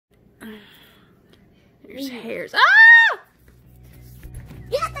There's hairs. Ah!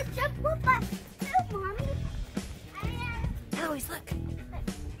 You have to jump with us too, Mommy. Eloise, look.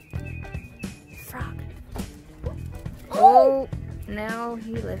 Frog. Oh, now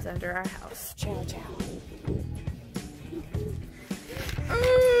he lives under our house. Chow chow.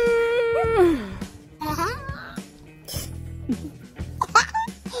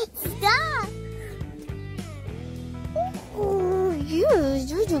 Stop. Oh, yes,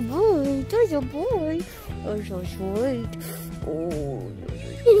 there's a boy. There's a boy. Oh, so sweet. Oh,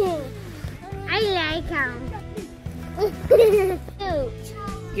 I like him.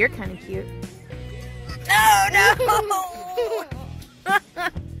 You're kind of cute. Oh no!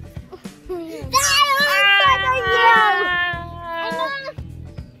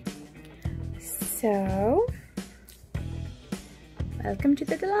 So, welcome to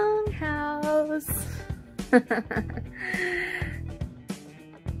the DeLong house.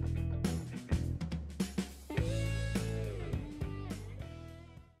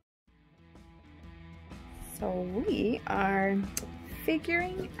 So we are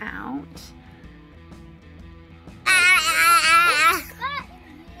figuring out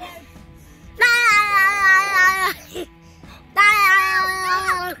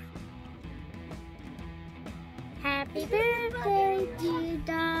Happy birthday, dear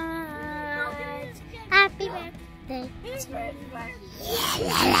Dad. Happy birthday to you.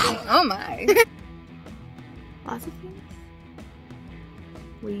 oh my. Lots of things.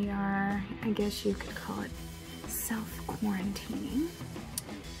 We are, I guess you could call it self-quarantining.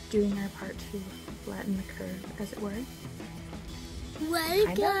 Doing our part to flatten the curve, as it were. Let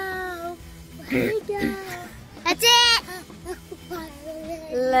it go. Let it go. That's it.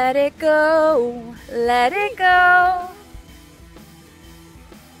 Let it go. Let it go.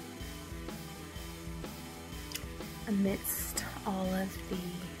 Amidst all of the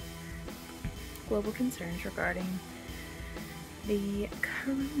global concerns regarding the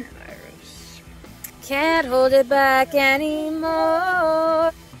coronavirus. Can't hold it back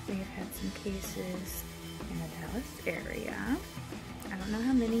anymore. We have had some cases in the Dallas area. I don't know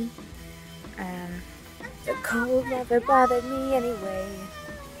how many. The cold never bothered me anyway.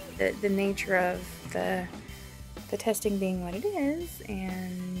 The nature of the testing being what it is,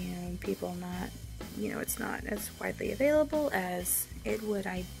 and people not, it's not as widely available as it would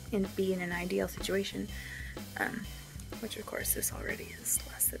be in an ideal situation. Which of course this already is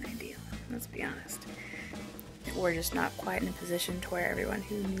less than ideal, let's be honest. We're just not quite in a position to where everyone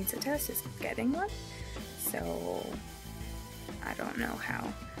who needs a test is getting one. So I don't know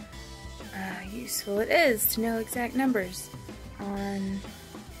how useful it is to know exact numbers on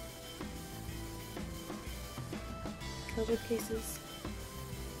COVID cases.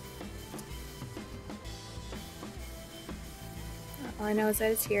 All I know is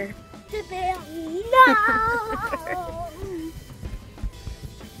that it's here. No!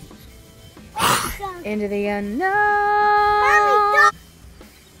 Into the unknown. Mommy, no!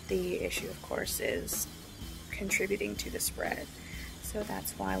 The issue, of course, is contributing to the spread. So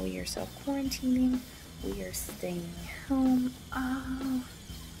that's why we are self-quarantining. We are staying home. Oh.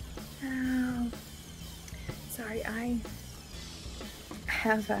 Sorry, I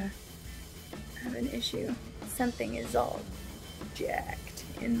have an issue. Something is all jacked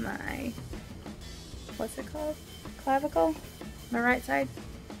in my, what's it called? Clavicle? My right side.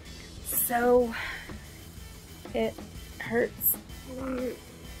 So it hurts. Oh,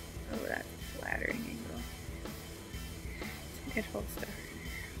 that's a flattering angle. It holds the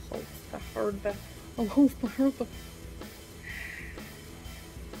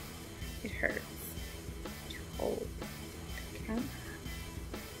It hurts to hold the camera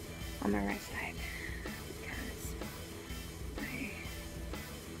on my right side because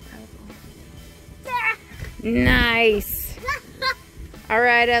nice. All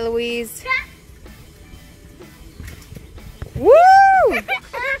right, Eloise. Woo!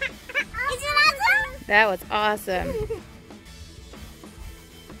 That was awesome.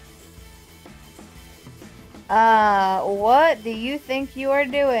 What do you think you are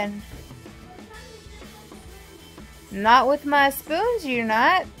doing? Not with my spoons, you're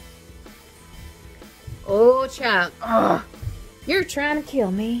not. Oh, child. Ugh. You're trying to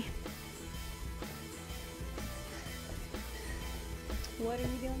kill me. What are you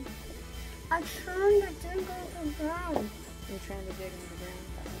doing? I'm trying to dig on the ground. You're trying to dig in the ground.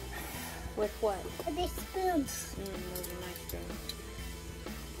 With what? With these spoons. Those are nice spoons.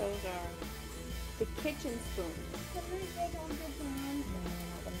 Those are the kitchen spoons. I'm going to dig underground. No, I'm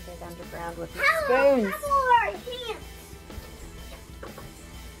not going to dig underground with the How spoons. are our hands?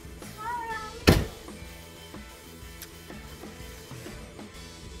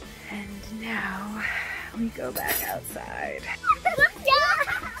 now we go back outside.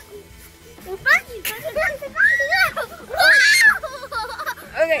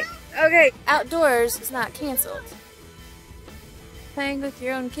 Okay, outdoors is not canceled. Playing with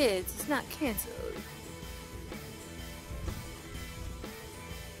your own kids is not canceled.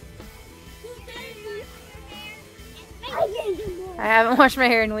 I haven't washed my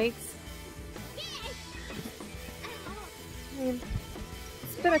hair in weeks. I mean,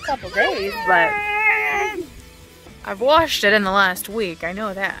 it's been a couple days, but I've washed it in the last week. I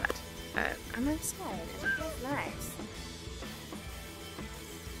know that. I'm outside.